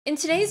In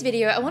today's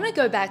video, I want to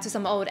go back to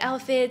some old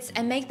outfits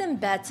and make them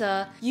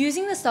better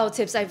using the style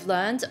tips I've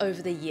learned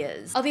over the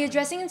years. I'll be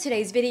addressing in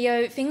today's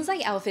video things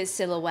like outfit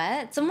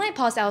silhouette. Some of my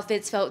past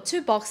outfits felt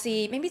too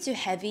boxy, maybe too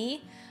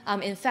heavy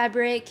in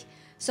fabric,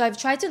 so I've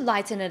tried to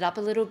lighten it up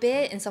a little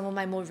bit in some of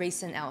my more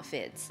recent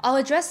outfits. I'll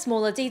address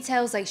smaller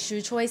details like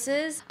shoe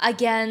choices.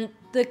 Again,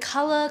 the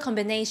color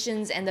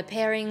combinations and the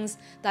pairings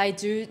that I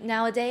do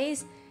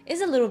nowadays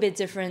is a little bit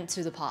different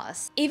to the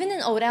past. Even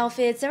in old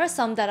outfits, there are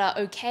some that are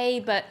okay,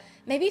 but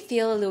maybe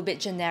feel a little bit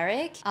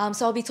generic.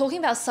 So I'll be talking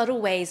about subtle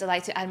ways I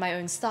like to add my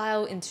own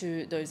style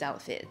into those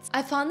outfits.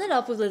 I partnered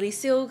up with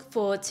LilySilk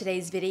for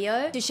today's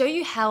video to show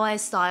you how I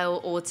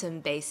style autumn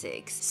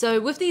basics.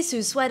 So with these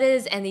two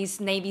sweaters and these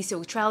navy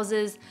silk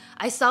trousers,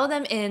 I style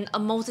them in a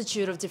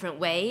multitude of different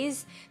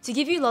ways to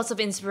give you lots of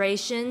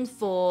inspiration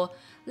for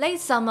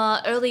late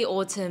summer, early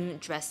autumn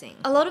dressing.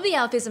 A lot of the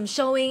outfits I'm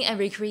showing and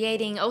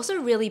recreating are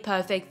also really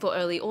perfect for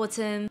early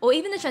autumn or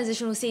even the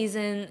transitional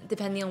season,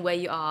 depending on where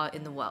you are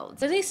in the world.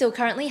 LilySilk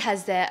currently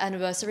has their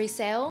anniversary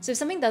sale, so if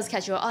something does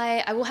catch your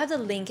eye, I will have the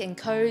link and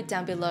code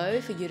down below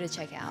for you to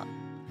check out.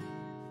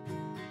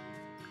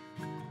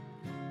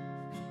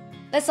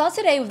 Let's start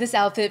today with this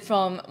outfit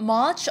from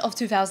March of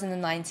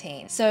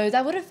 2019. So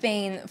that would have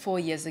been 4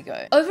 years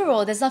ago.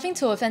 Overall, there's nothing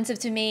too offensive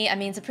to me. I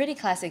mean, it's a pretty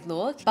classic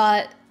look,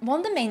 but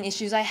one of the main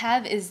issues I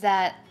have is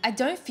that I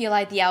don't feel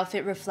like the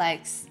outfit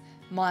reflects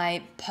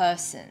my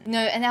person. You know,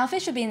 an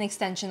outfit should be an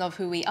extension of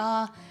who we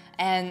are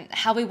and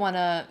how we want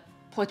to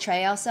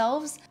portray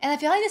ourselves. And I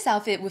feel like this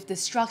outfit with the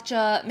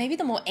structure, maybe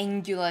the more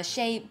angular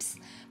shapes,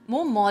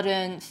 more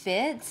modern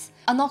fits,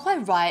 are not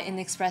quite right in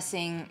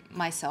expressing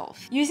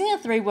myself. Using a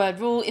 3-word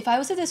rule, if I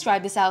was to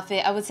describe this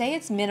outfit, I would say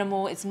it's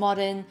minimal, it's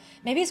modern,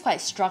 maybe it's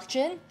quite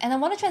structured, and I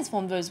want to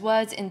transform those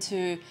words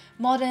into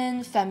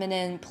modern,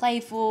 feminine,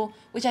 playful,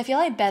 which I feel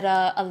like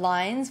better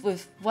aligns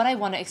with what I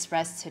want to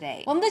express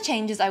today. One of the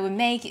changes I would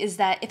make is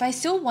that if I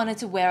still wanted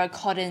to wear a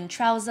cotton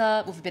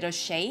trouser with a bit of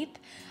shape,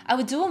 I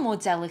would do a more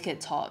delicate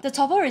top. The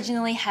top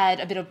originally had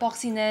a bit of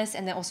boxiness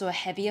and then also a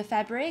heavier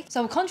fabric, so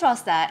I would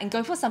contrast that and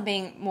go for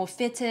something more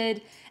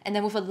fitted and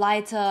then with a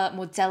lighter,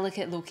 more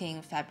delicate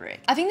looking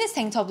fabric. I think this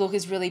tank top look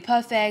is really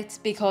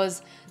perfect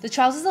because the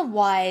trousers are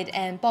wide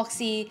and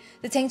boxy,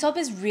 the tank top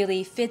is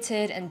really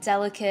fitted and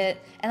delicate,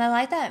 and I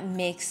like that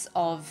mix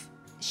of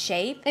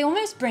shape. They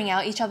almost bring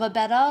out each other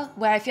better,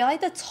 where I feel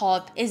like the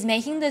top is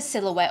making the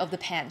silhouette of the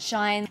pant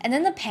shine, and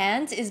then the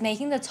pant is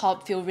making the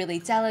top feel really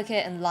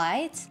delicate and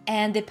light,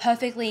 and they're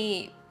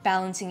perfectly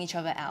balancing each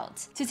other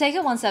out. To take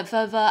it one step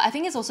further, I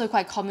think it's also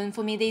quite common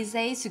for me these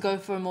days to go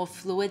for a more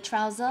fluid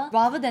trouser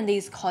rather than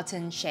these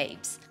cotton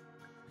shapes.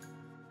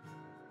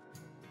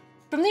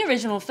 From the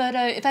original photo,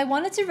 if I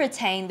wanted to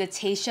retain the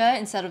t-shirt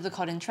instead of the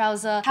cotton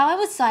trouser, how I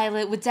would style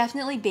it would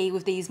definitely be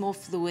with these more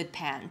fluid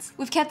pants.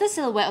 We've kept the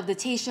silhouette of the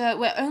t-shirt,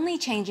 we're only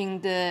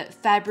changing the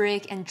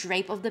fabric and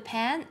drape of the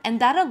pant,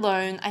 and that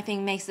alone I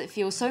think makes it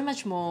feel so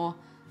much more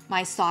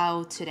my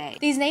style today.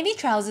 These navy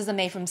trousers are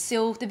made from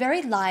silk, they're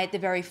very light,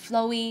 they're very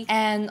flowy,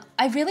 and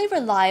I really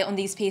rely on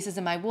these pieces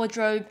in my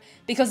wardrobe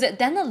because it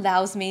then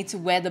allows me to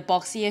wear the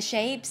boxier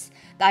shapes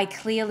that I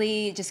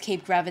clearly just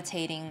keep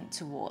gravitating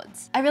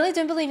towards. I really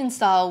don't believe in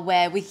style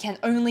where we can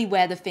only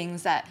wear the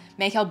things that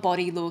make our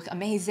body look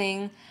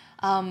amazing.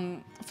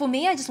 For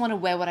me, I just want to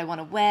wear what I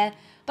want to wear,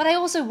 but I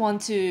also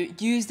want to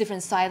use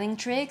different styling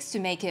tricks to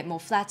make it more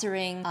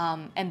flattering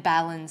and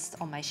balanced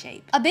on my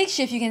shape. A big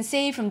shift you can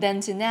see from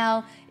then to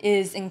now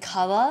is in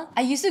color.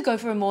 I used to go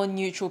for a more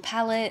neutral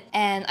palette,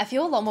 and I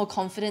feel a lot more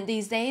confident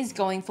these days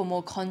going for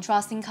more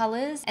contrasting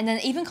colors, and then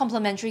even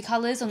complementary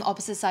colors on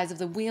opposite sides of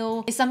the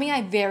wheel is something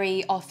I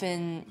very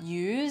often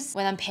use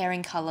when I'm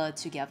pairing color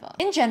together.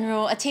 In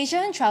general, a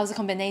t-shirt and trouser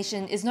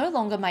combination is no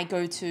longer my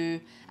go-to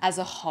as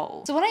a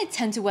whole. So what I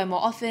tend to wear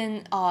more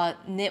often are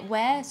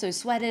knitwear, so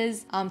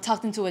sweaters,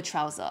 tucked into a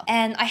trouser.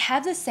 And I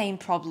have the same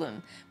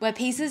problem, where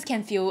pieces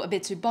can feel a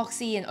bit too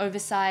boxy and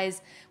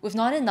oversized with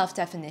not enough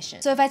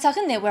definition. So if I tuck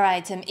a knitwear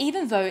item,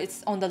 even though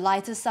it's on the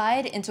lighter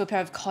side, into a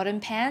pair of cotton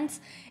pants,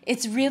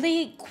 it's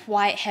really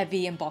quite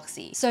heavy and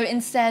boxy. So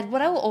instead,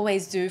 what I will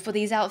always do for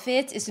these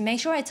outfits is to make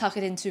sure I tuck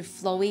it into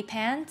flowy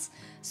pants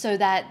so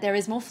that there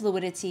is more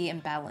fluidity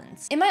and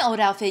balance. In my old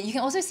outfit, you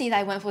can also see that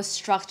I went for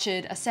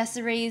structured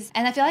accessories,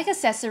 and I feel like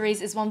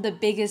accessories is one of the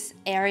biggest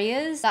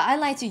areas that I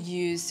like to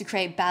use to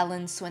create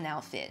balance to an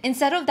outfit.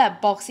 Instead of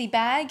that boxy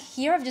bag,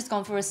 here I've just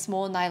gone for a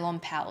small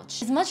nylon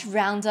pouch. It's much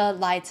rounder,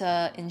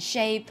 lighter in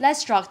shape, less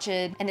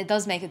structured, and it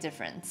does make a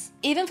difference.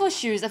 Even for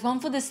shoes, I've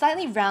gone for this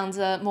slightly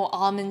rounder, more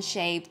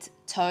almond-shaped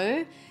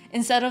toe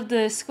instead of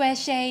the square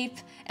shape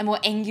and more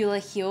angular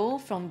heel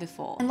from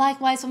before. And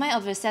likewise for my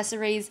other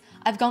accessories,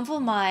 I've gone for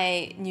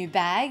my new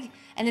bag,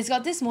 and it's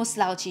got this more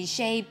slouchy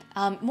shape,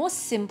 more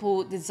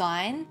simple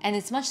design, and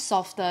it's much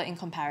softer in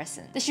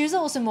comparison. The shoes are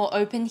also more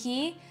open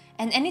here,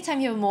 and anytime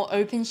you have a more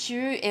open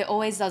shoe, it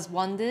always does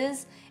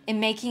wonders in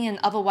making an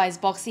otherwise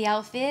boxy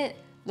outfit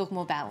look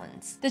more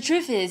balanced. The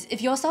truth is,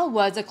 if your style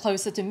words are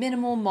closer to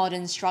minimal,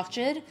 modern,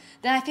 structured,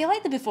 then I feel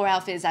like the before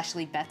outfit is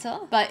actually better.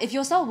 But if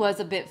your style words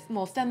are a bit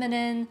more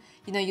feminine,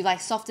 you know, you like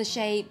softer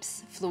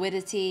shapes,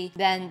 fluidity,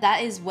 then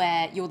that is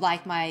where you'll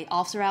like my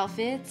after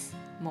outfits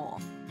more.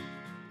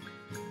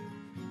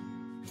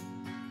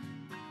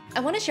 I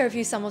want to share with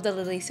you some of the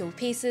LilySilk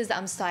pieces that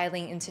I'm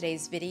styling in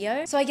today's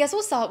video. So I guess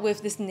we'll start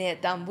with this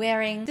knit that I'm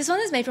wearing. This one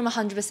is made from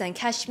 100%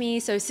 cashmere,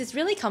 so it sits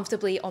really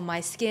comfortably on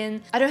my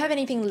skin. I don't have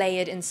anything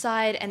layered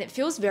inside and it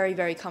feels very,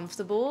 very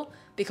comfortable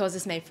because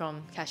it's made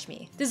from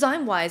cashmere.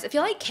 Design-wise, I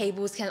feel like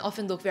cables can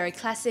often look very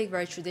classic,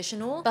 very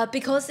traditional, but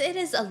because it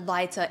is a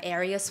lighter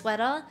area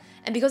sweater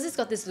and because it's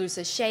got this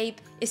looser shape,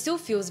 it still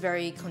feels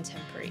very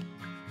contemporary.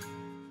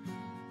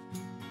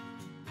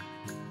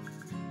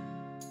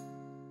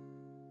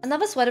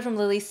 Another sweater from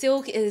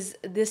LilySilk is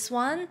this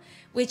one,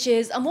 which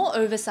is a more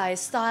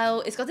oversized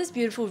style. It's got this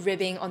beautiful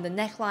ribbing on the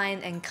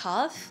neckline and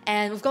cuff,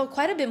 and we've got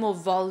quite a bit more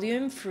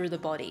volume through the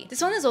body.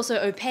 This one is also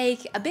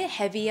opaque, a bit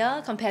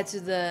heavier compared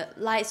to the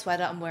light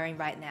sweater I'm wearing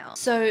right now.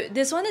 So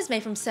this one is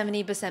made from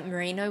 70%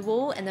 merino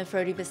wool and then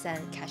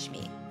 30%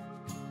 cashmere.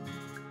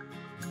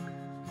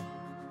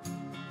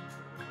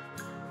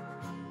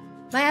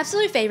 My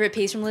absolute favorite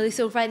piece from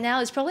LilySilk right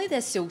now is probably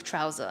their silk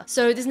trouser.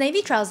 So this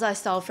navy trouser I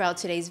styled throughout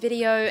today's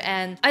video,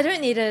 and I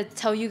don't need to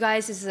tell you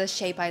guys this is a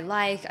shape I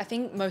like. I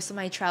think most of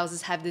my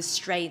trousers have this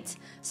straight,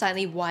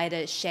 slightly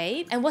wider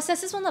shape. And what sets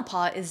this one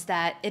apart is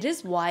that it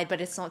is wide, but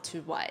it's not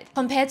too wide.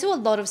 Compared to a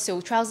lot of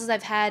silk trousers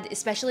I've had,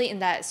 especially in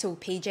that silk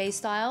PJ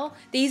style,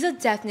 these are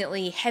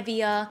definitely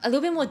heavier, a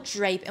little bit more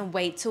drape and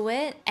weight to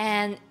it,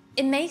 and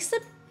it makes a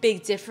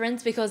big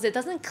difference because it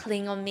doesn't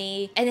cling on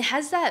me and it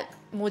has that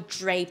more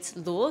draped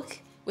look,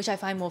 which I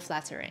find more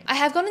flattering. I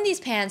have gotten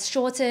these pants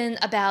shortened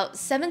about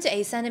 7 to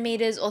 8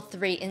 centimeters or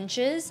 3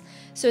 inches,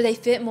 so they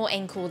fit more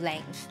ankle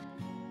length.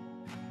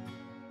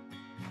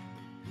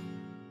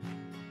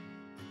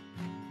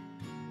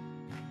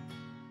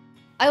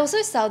 I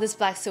also styled this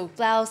black silk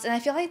blouse and I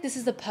feel like this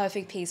is the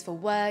perfect piece for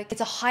work.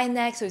 It's a high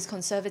neck, so it's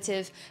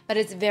conservative, but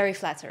it's very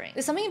flattering.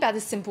 There's something about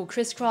this simple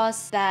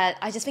crisscross that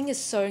I just think is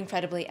so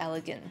incredibly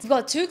elegant. We've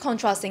got two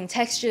contrasting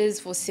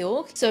textures for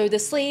silk. So the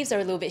sleeves are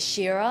a little bit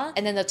sheerer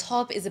and then the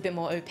top is a bit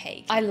more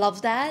opaque. I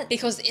love that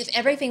because if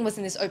everything was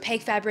in this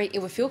opaque fabric, it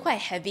would feel quite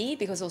heavy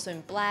because it's also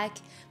in black,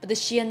 but the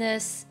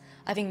sheerness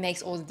I think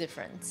makes all the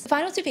difference. The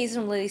final two pieces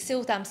from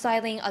LilySilk that I'm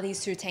styling are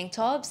these two tank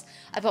tops.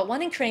 I've got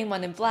one in cream,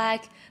 one in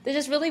black. They're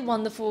just really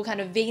wonderful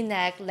kind of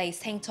V-neck lace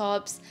tank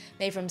tops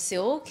made from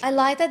silk. I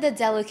like that they're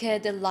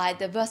delicate, they're light,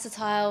 they're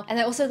versatile, and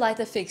I also like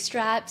the fixed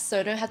straps, so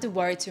I don't have to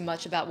worry too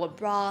much about what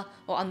bra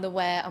or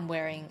underwear I'm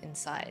wearing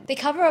inside. They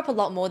cover up a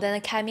lot more than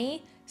a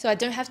cami, so I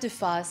don't have to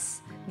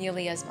fuss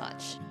nearly as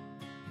much.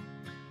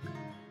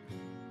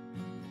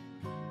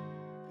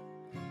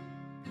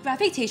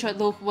 Graphic t-shirt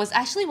look was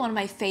actually one of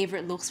my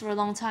favorite looks for a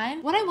long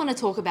time. What I want to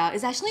talk about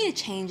is actually a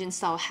change in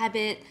style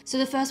habit. So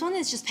the first one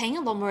is just paying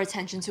a lot more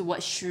attention to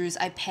what shoes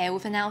I pair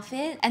with an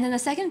outfit. And then the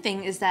second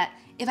thing is that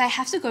if I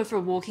have to go for a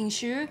walking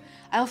shoe,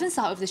 I often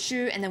start with the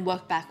shoe and then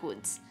work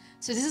backwards.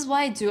 So this is what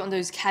I do on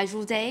those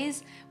casual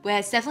days where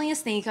it's definitely a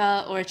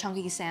sneaker or a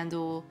chunky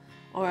sandal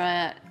or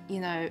a, you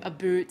know, a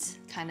boot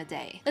kind of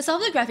day. Let's start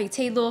with the graphic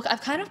tee look.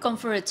 I've kind of gone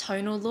for a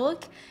tonal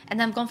look and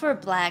then I've gone for a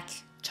black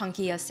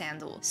chunkier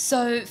sandal.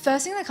 So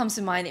first thing that comes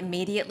to mind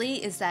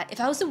immediately is that if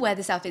I was to wear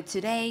this outfit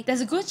today, there's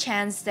a good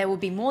chance there will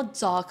be more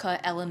darker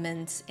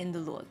elements in the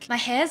look. My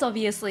hair is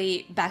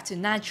obviously back to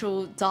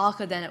natural,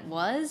 darker than it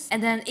was.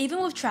 And then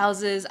even with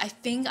trousers, I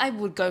think I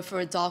would go for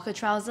a darker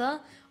trouser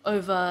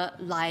over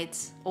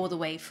light all the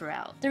way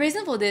throughout. The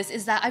reason for this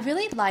is that I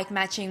really like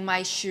matching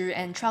my shoe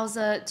and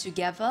trouser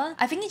together.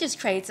 I think it just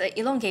creates an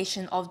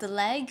elongation of the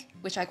leg,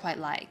 which I quite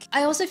like.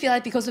 I also feel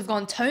like because we've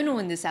gone tonal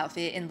in this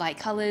outfit in light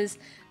colors,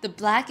 the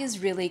black is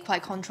really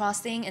quite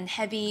contrasting and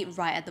heavy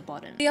right at the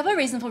bottom. The other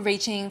reason for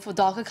reaching for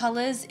darker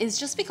colors is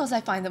just because I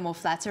find them more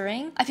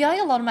flattering. I feel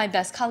like a lot of my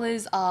best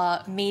colors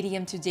are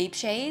medium to deep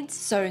shades,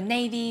 so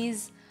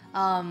navies,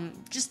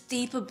 just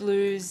deeper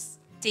blues,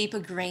 deeper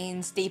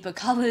greens, deeper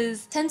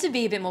colors tend to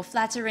be a bit more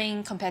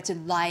flattering compared to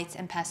light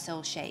and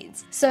pastel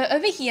shades. So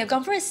over here, I've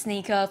gone for a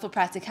sneaker for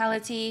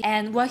practicality,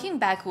 and working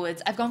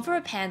backwards, I've gone for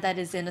a pant that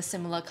is in a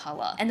similar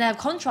color. And then I've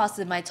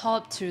contrasted my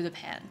top to the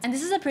pant. And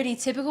this is a pretty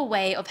typical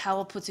way of how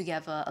I'll put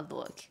together a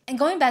look. And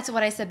going back to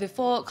what I said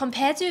before,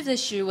 compared to if the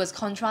shoe was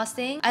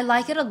contrasting, I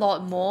like it a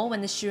lot more when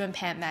the shoe and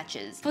pant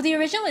matches. For the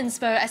original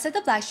inspo, I said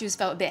the black shoes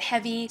felt a bit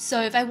heavy, so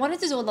if I wanted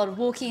to do a lot of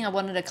walking, I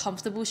wanted a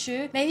comfortable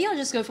shoe, maybe I'll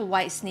just go for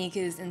white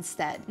sneakers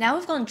instead. Now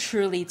we've gone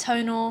truly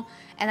tonal,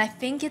 and I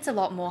think it's a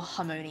lot more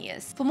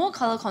harmonious. For more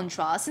color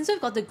contrast, since we've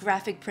got the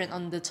graphic print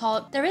on the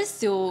top, there is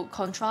still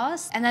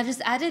contrast, and I've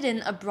just added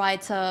in a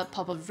brighter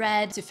pop of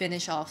red to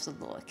finish off the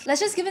look.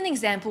 Let's just give an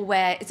example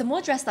where it's a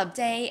more dressed up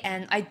day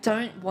and I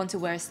don't want to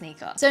wear a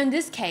sneaker. So in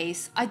this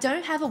case, I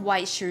don't have a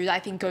white shoe that I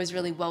think goes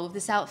really well with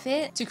this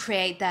outfit to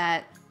create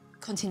that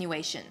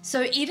continuation.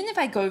 So even if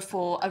I go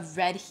for a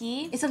red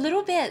here, it's a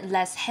little bit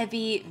less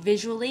heavy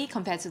visually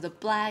compared to the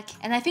black,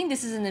 and I think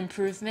this is an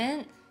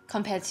improvement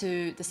compared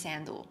to the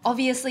sandal.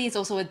 Obviously, it's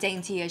also a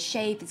daintier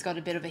shape, it's got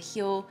a bit of a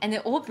heel, and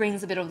it all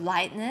brings a bit of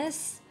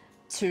lightness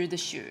to the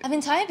shoe. I have an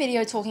entire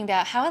video talking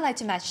about how I like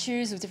to match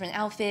shoes with different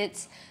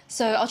outfits,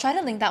 so I'll try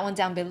to link that one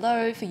down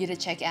below for you to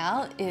check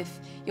out if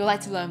you'd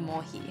like to learn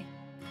more here.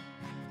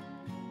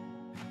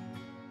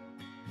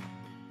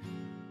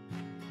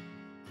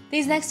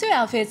 These next two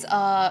outfits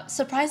are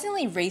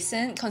surprisingly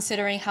recent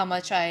considering how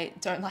much I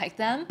don't like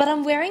them, but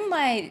I'm wearing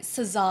my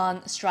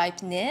Cezanne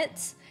striped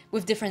knit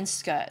with different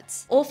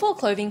skirts. All four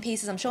clothing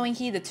pieces I'm showing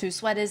here, the two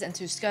sweaters and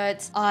two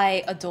skirts,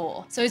 I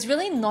adore. So it's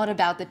really not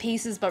about the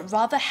pieces, but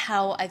rather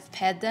how I've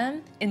paired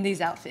them in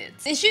these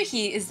outfits. The issue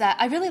here is that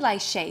I really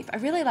like shape, I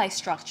really like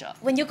structure.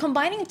 When you're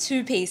combining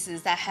two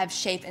pieces that have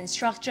shape and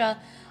structure,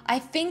 I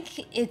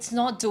think it's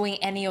not doing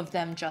any of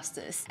them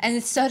justice. And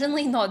it's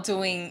certainly not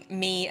doing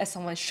me as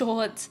someone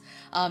short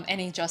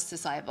any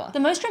justice either. The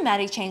most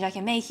dramatic change I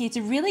can make here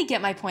to really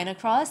get my point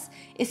across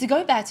is to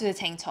go back to the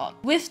tank top.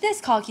 With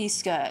this khaki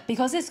skirt,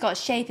 because it's got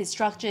shape, it's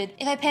structured,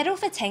 if I pair it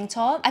with a tank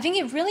top, I think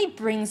it really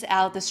brings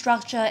out the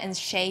structure and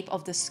shape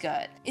of the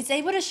skirt. It's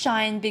able to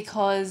shine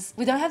because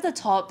we don't have the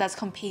top that's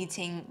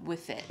competing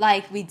with it,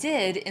 like we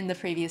did in the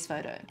previous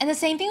photo. And the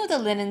same thing with the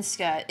linen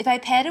skirt. If I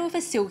paired it with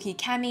a silky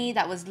cami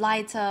that was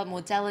lighter,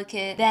 more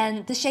delicate,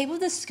 then the shape of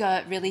the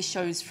skirt really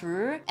shows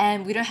through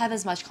and we don't have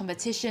as much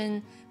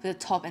competition with the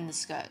top and the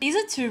skirt. These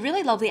are two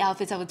really lovely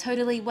outfits I would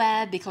totally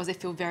wear because they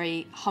feel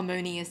very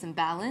harmonious and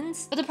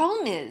balanced. But the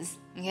problem is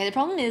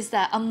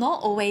that I'm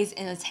not always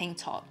in a tank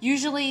top.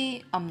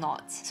 Usually, I'm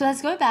not. So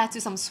let's go back to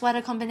some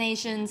sweater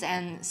combinations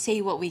and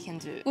see what we can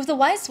do. With the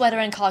white sweater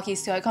and khaki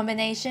skirt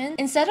combination,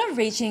 instead of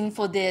reaching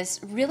for this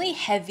really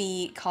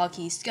heavy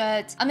khaki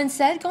skirt, I'm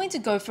instead going to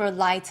go for a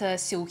lighter,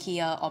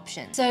 silkier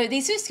option. So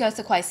these two skirts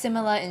are quite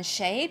similar in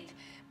shape,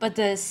 but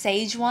the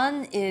sage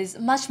one is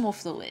much more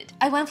fluid.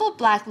 I went for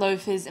black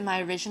loafers in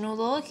my original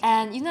look,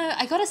 and you know,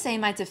 I gotta say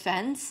in my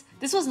defense,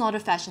 this was not a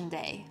fashion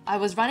day. I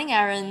was running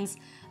errands,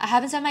 I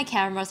haven't set my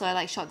camera so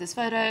I shot this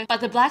photo, but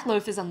the black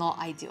loafers are not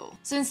ideal.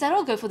 So instead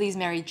I'll go for these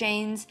Mary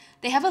Janes.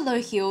 They have a low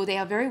heel, they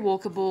are very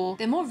walkable,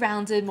 they're more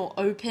rounded, more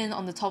open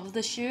on the top of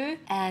the shoe,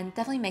 and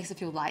definitely makes it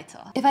feel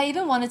lighter. If I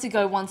even wanted to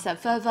go one step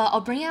further, I'll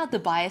bring out the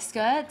bias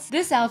skirts.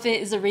 This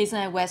outfit is the reason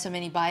I wear so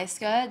many bias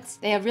skirts.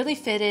 They are really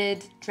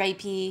fitted,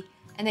 drapey,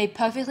 and they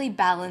perfectly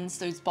balance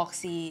those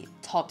boxy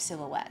top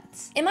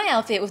silhouettes. In my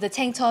outfit with the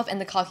tank top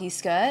and the khaki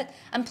skirt,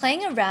 I'm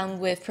playing around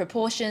with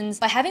proportions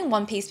by having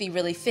one piece be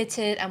really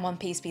fitted and one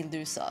piece be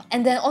looser.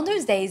 And then on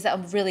those days that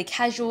I'm really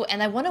casual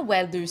and I want to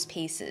wear loose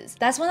pieces,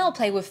 that's when I'll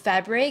play with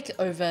fabric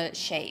over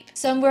shape.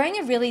 So I'm wearing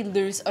a really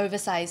loose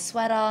oversized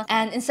sweater,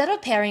 and instead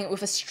of pairing it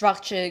with a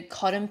structured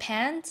cotton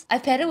pant,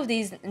 I've paired it with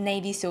these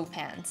navy silk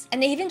pants.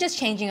 And even just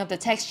changing up the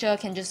texture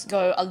can just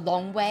go a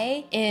long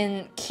way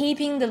in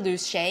keeping the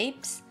loose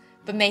shapes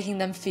but making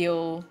them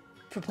feel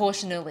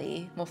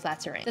proportionally more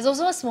flattering. There's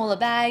also a smaller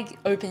bag,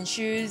 open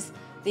shoes,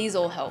 these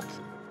all help.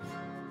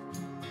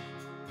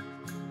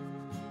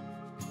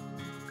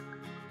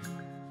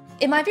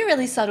 It might be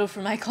really subtle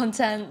from my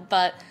content,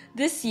 but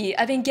this year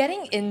I've been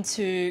getting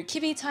into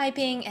kibi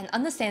typing and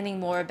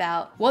understanding more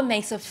about what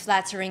makes a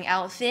flattering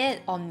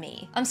outfit on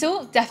me. I'm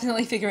still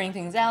definitely figuring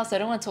things out, so I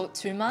don't want to talk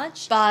too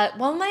much, but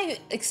one of my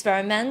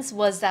experiments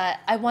was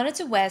that I wanted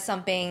to wear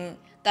something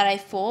that I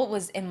thought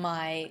was in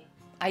my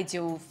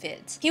ideal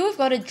fit. Here we've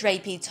got a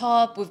drapey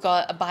top, we've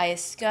got a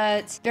bias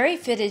skirt, very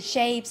fitted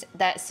shapes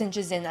that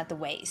cinches in at the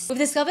waist. We've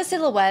discovered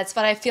silhouettes,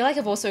 but I feel like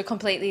I've also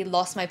completely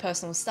lost my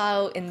personal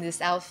style in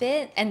this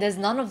outfit, and there's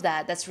none of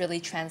that that's really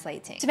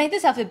translating. To make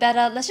this outfit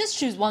better, let's just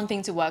choose one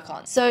thing to work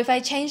on. So if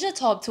I change the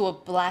top to a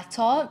black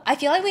top, I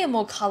feel like we have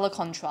more color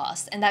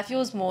contrast, and that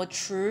feels more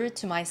true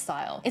to my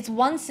style. It's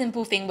one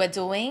simple thing we're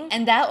doing,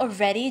 and that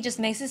already just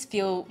makes us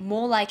feel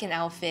more like an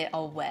outfit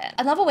I'll wear.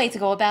 Another way to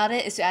go about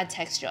it is to add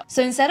texture.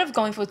 So instead of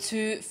going for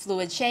two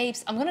fluid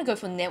shapes, I'm gonna go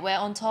for knitwear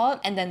on top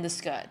and then the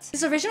skirts.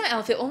 This original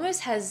outfit almost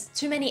has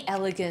too many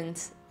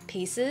elegant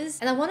pieces,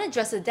 and I want to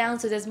dress it down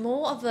so there's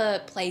more of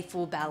a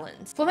playful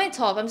balance. For my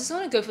top, I'm just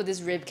gonna go for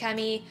this rib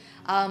cami.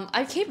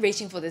 I keep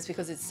reaching for this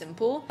because it's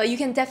simple, but you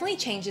can definitely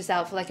change this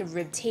out for like a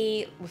rib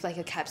tee with like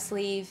a cap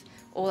sleeve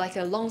or like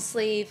a long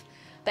sleeve.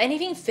 But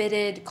anything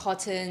fitted,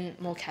 cotton,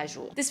 more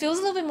casual. This feels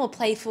a little bit more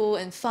playful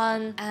and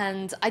fun,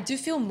 and I do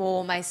feel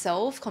more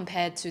myself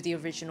compared to the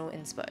original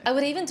inspo. I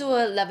would even do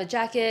a leather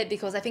jacket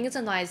because I think it's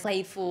a nice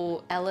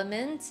playful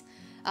element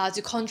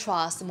to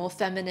contrast the more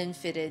feminine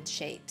fitted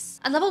shapes.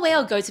 Another way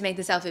I'll go to make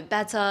this outfit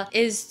better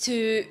is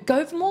to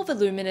go for more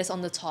voluminous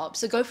on the top.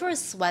 So go for a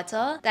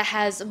sweater that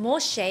has more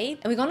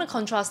shape, and we're gonna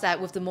contrast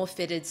that with the more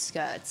fitted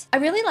skirts. I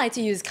really like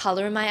to use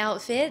color in my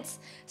outfits,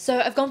 so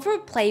I've gone for a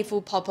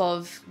playful pop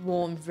of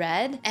warm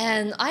red,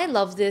 and I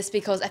love this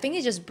because I think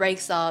it just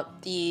breaks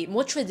up the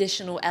more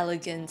traditional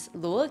elegant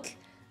look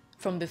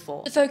from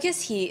before. The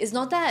focus here is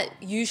not that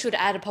you should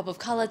add a pop of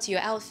color to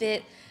your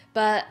outfit,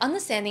 but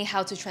understanding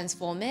how to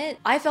transform it.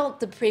 I felt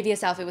the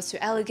previous outfit was too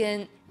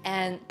elegant,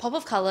 and pop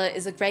of color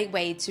is a great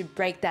way to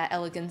break that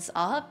elegance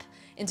up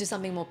into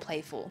something more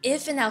playful.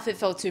 If an outfit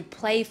felt too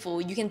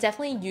playful, you can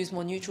definitely use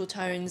more neutral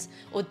tones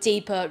or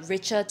deeper,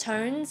 richer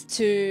tones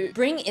to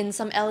bring in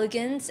some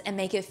elegance and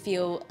make it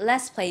feel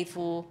less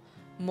playful,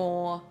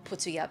 more put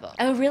together.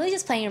 And we're really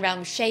just playing around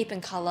with shape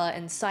and color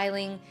and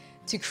styling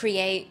to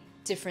create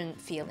different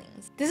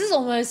feelings. This is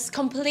almost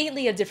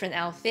completely a different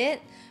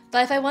outfit,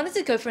 but if I wanted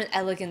to go for an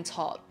elegant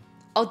top,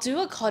 I'll do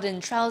a cotton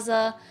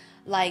trouser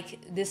like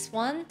this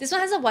one. This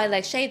one has a wide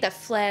leg shape that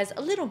flares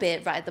a little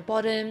bit right at the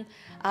bottom.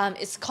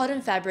 It's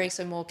cotton fabric,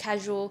 so more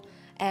casual,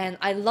 and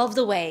I love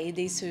the way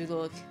these two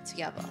look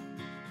together.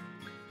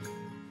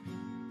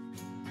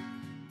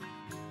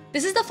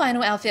 This is the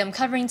final outfit I'm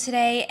covering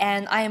today,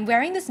 and I am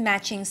wearing this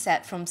matching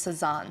set from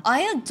Cezanne.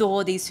 I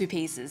adore these two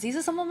pieces. These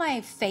are some of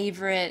my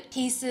favorite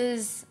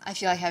pieces I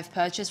feel like I've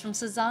purchased from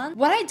Cezanne.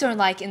 What I don't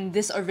like in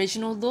this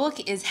original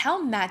look is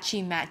how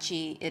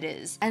matchy it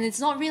is. And it's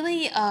not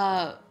really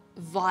a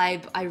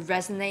vibe I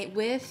resonate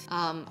with.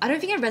 I don't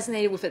think I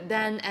resonated with it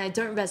then, and I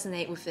don't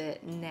resonate with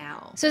it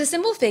now. So the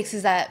simple fix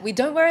is that we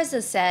don't wear it as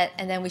a set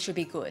and then we should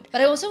be good.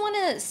 But I also want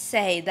to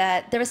say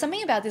that there is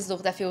something about this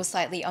look that feels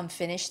slightly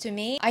unfinished to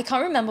me. I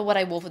can't remember what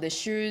I wore for the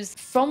shoes.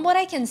 From what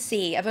I can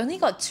see, I've only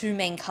got two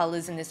main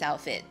colors in this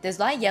outfit. There's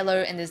light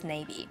yellow and there's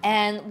navy.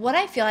 And what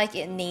I feel like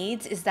it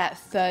needs is that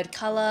third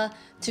color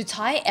to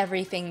tie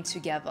everything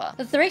together.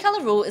 The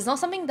 3-color rule is not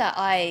something that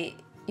I,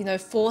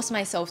 force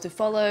myself to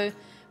follow.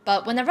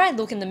 But whenever I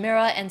look in the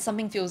mirror and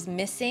something feels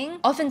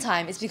missing,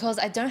 oftentimes it's because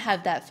I don't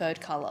have that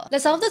third color.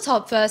 Let's start with the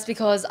top first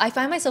because I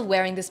find myself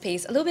wearing this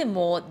piece a little bit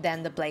more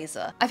than the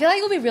blazer. I feel like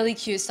it'll be really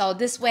cute styled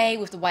this way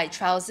with the white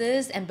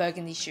trousers and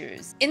burgundy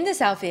shoes. In this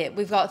outfit,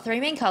 we've got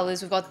 3 main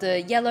colors. We've got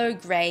the yellow,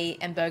 gray,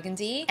 and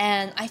burgundy.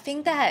 And I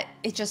think that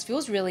it just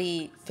feels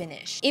really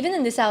finished. Even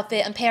in this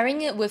outfit, I'm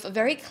pairing it with a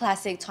very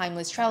classic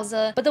timeless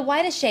trouser, but the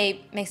wider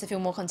shape makes it feel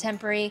more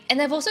contemporary. And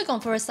I've also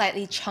gone for a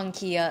slightly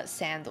chunkier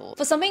sandal.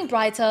 For something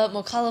brighter,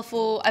 more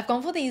colorful, I've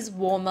gone for these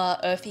warmer,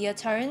 earthier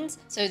tones.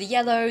 So the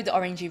yellow, the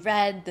orangey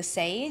red, the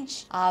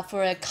sage,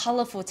 for a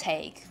colorful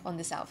take on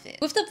this outfit.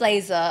 With the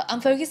blazer,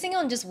 I'm focusing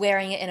on just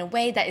wearing it in a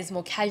way that is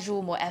more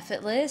casual, more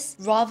effortless,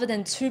 rather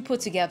than too put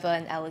together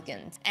and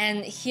elegant.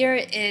 And here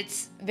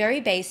it's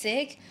very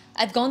basic.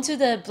 I've gone to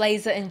the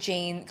blazer and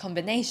jean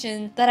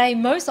combination that I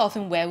most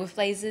often wear with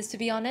blazers, to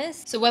be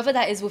honest. So whether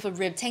that is with a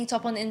ribbed tank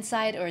top on the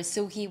inside or a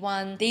silky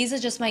one, these are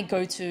just my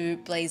go-to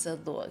blazer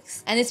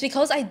looks. And it's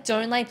because I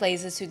don't like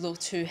blazers to look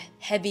too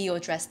heavy or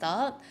dressed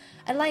up.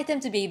 I like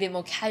them to be a bit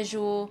more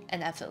casual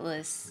and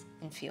effortless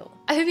and feel.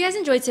 I hope you guys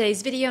enjoyed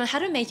today's video on how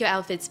to make your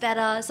outfits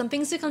better, some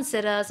things to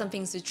consider, some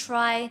things to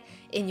try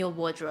in your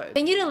wardrobe.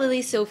 Thank you to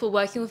LilySilk for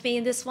working with me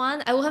in this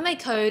one. I will have my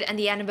code and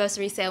the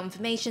anniversary sale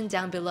information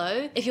down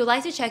below if you'd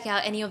like to check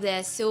out any of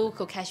their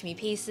silk or cashmere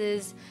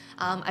pieces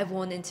I've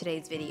worn in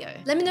today's video.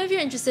 Let me know if you're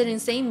interested in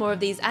seeing more of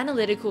these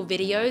analytical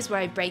videos where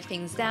I break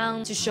things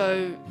down to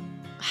show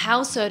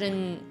how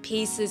certain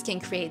pieces can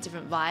create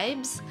different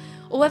vibes,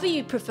 or whether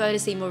you prefer to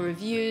see more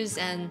reviews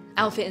and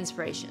outfit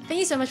inspiration. Thank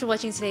you so much for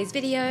watching today's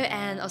video,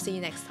 and I'll see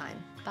you next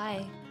time.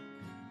 Bye!